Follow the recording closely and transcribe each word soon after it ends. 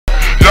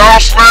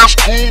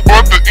cool,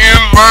 but the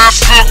inline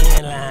sick.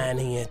 Inline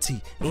ENT,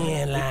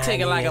 inline.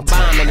 Take it like a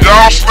bomb.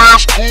 Y'all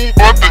slash cool,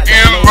 but the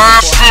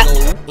inline sick.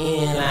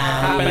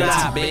 Inline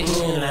ENT,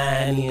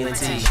 inline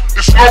ENT.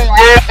 It's no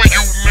love for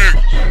you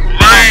niggas,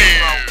 man.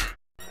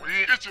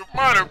 Get your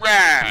money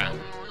right.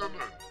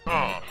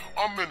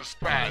 I'm in the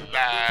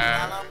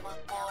spotlight.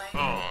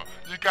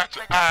 You got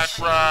your eyes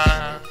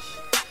right.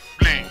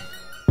 Bling,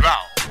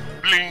 blow,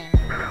 bling,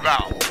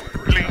 blow,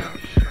 bling,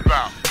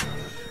 blow.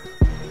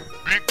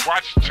 Big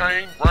watch,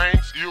 chain,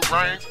 rings,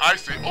 earrings,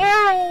 icy.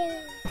 Ooh,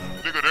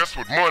 nigga, that's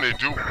what money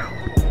do.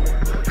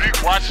 Big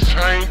watch,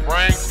 chain,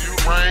 rings,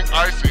 earrings,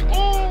 icy.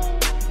 Ooh,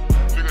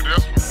 nigga,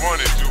 that's what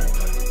money do.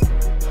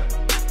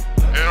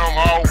 And I'm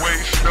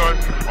always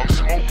stunting. I'm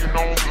smoking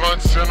on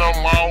blunts and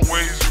I'm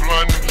always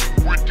blunting.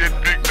 With that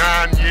big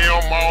 9,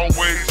 yeah, I'm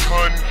always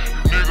hunting.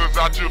 You niggas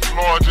out your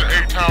Florida,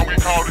 8-time we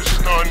call it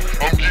stunning.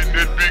 I'm getting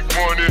that big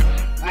money.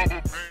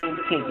 Rubber band.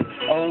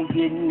 I ain't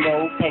getting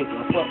no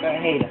paper, fuck a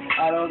hater.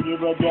 I don't give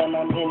a damn,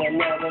 I'm in a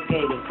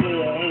navigator.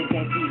 Clear hate,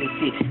 can't see the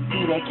shit.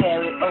 See that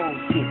carry old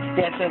shit.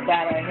 That's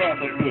about a half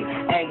a bit.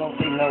 I ain't gon'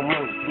 say no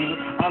more, see.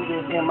 I'm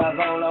just in my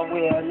zone, I'm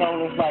well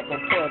known as like a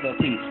feather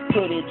piece.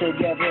 Put it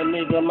together,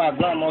 nigga, my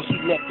grandma, she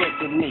left it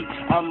to me.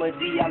 I'm a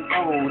D, I'm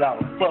old out.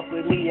 Fuck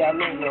with me,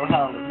 I'm in your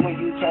house. When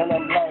you turn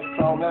them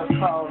lights on, that's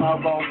how I'm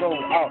gon' go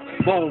out.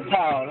 Boom,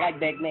 pow, like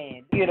that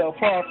man. Get up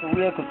far for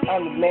real, cause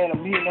I'm the man,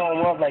 I'm hitting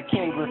on runs like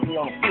King Griffey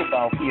on the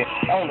football field.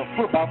 On the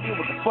football field,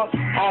 what the fuck? I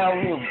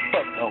don't give a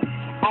fuck though.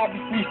 I be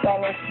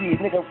freestyling shit,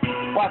 nigga,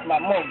 watch my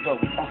mojo.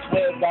 I'm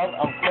sweated out,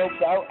 I'm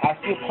closed out, I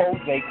sip hoes,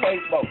 they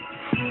Quavo.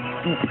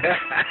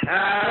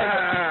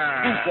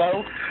 So,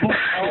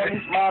 all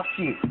this my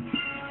shit.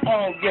 I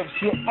don't give a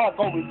shit, I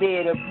go with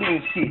dead up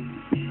doing shit.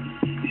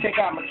 Check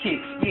out my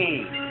kicks,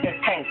 yeah, that's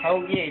tank,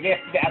 oh yeah,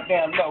 that's the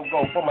goddamn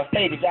logo. For my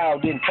status, y'all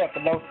didn't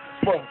fucking know.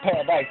 Sports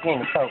Paradise in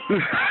the coat.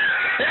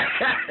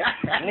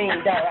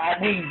 Lean down, I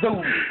need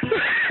dudes.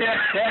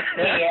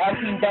 Yeah, I'm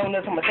eating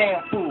donuts from my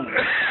damn food.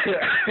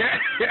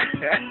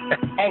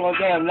 Ain't gonna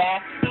damn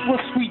lie.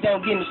 What sweet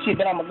don't get in the shit,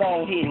 but I'ma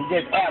go ahead and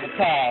just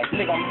advertise.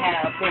 Nigga, I'm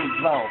high up in the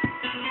zone.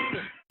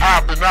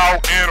 I've been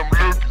out and I'm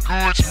looking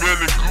good,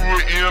 smelling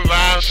good,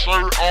 inline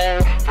shirt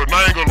on,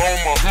 finagle on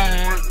my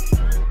hood.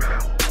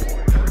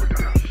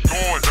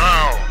 Going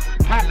down.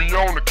 Put me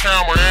on the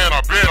camera and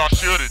I bet I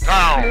shut it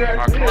down.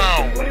 I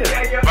clown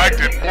like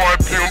that boy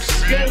Pimp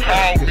C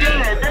called me.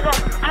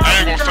 I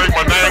ain't gonna say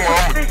my name,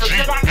 I'm a G.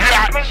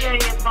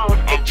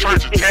 I'm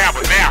Church of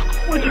Tabernacle.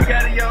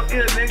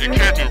 You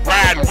catch me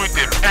riding with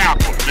that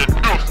apple, that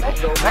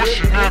pistol.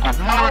 Wish a nigga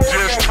would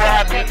just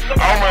try me.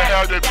 I'ma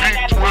have that big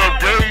 12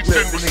 gauge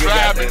sitting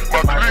beside me.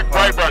 My clique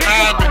right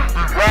behind me.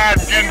 We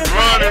riding, getting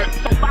blunted.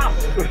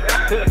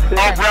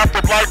 I'm wrapped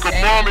up like a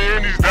mummy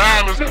in these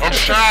diamonds. I'm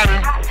shining.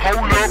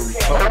 Hold up,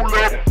 hold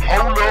up,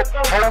 hold up,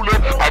 hold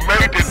up. I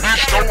made that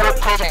bitch throw up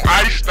cause I'm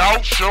iced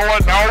out,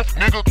 showing off.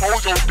 Nigga,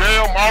 close your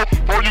damn mouth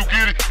before you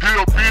get it. Here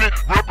up in it,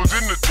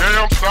 represent the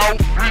damn South.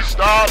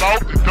 Freestyle off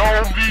the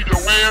dome, leave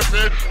your ass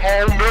at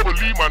home. Never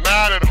leave my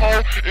 9 at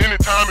home,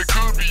 anytime it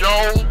could be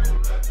on.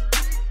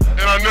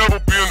 And I never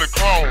been a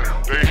clone.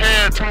 They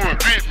had to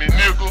invent me,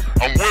 nigga.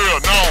 I'm well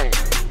known.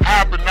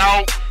 Hopping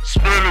out,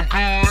 smelling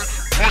good.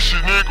 Wish a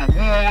nigga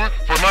would,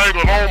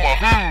 finagle on my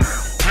hood,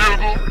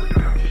 nigga.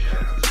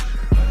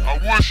 I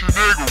wish a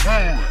nigga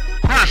would.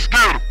 Chris,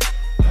 get him.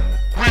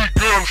 We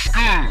gun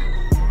school.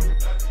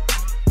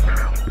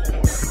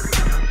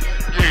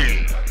 Yeah.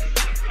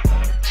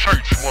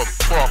 Church,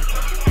 motherfucker.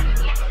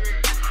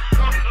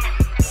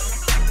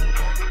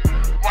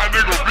 My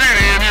nigga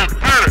Benny in his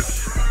bed.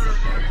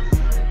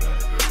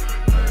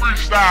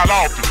 Freestyle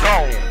off the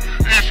dome.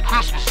 It's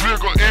Christmas,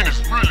 nigga, and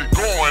it's really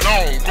going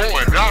on,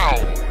 going down.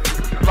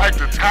 Like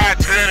the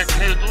Titanic,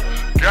 nigga.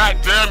 God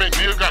damn it,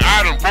 nigga.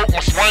 I done broke my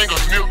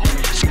swingers, nigga.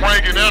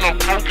 Swinging and I'm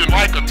broken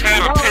like a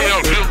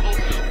tattletale, nigga.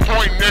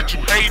 Pointing at you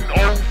hating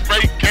old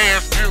fake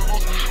ass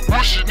niggas.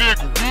 Wish a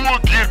nigga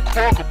would get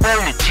crunk up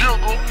on the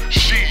jiggle.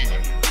 Shit,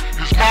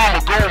 his mama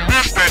gon'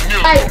 miss that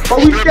nigga. Hey, but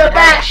we still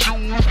back.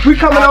 We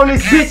coming on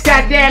this bitch,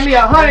 goddamn me.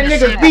 100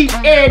 niggas beat,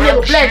 every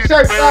nigga black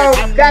shirt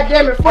on.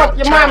 Goddamn it, fuck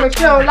your mama,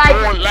 she don't like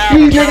it.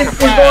 These niggas is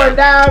going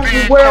down,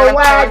 we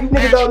worldwide, you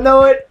niggas don't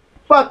know it.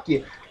 Fuck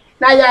you.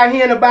 Now y'all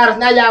hearing about us,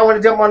 now y'all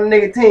want to jump on the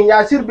nigga team.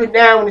 Y'all should have been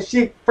down when the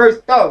shit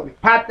first started.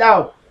 It popped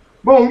out.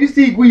 Boom, you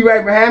see Gwee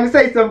right behind me.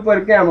 Say something for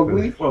the camera,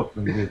 Gwee. Fuck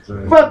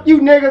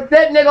you niggas.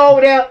 That nigga over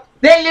there.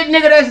 That little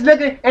nigga that's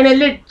looking and that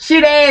little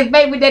shit ass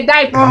baby with that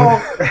diaper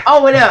on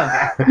over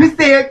there. You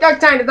see it, just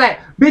turn the thing.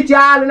 Bitch, you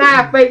all in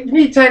our face. You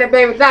need to turn that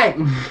baby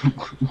diaper.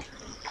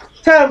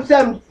 Tell him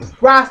something,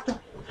 Rasta.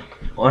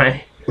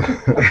 Why? Right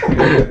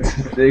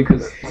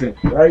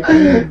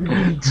there.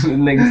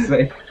 Niggas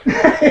say.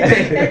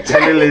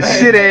 That little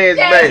shit ass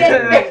baby.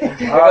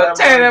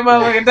 Turn that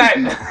motherfucking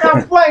diaper.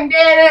 I'm fucking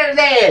dead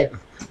ass.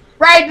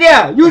 Right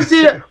there. You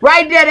see it?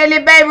 Right there, that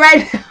little baby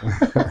right there.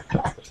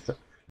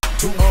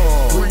 2,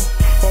 3,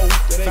 4,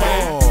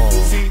 5,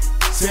 6,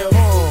 7,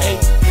 8,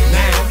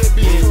 9.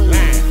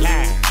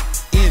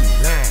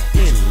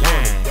 In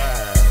line.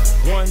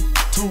 1,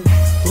 2,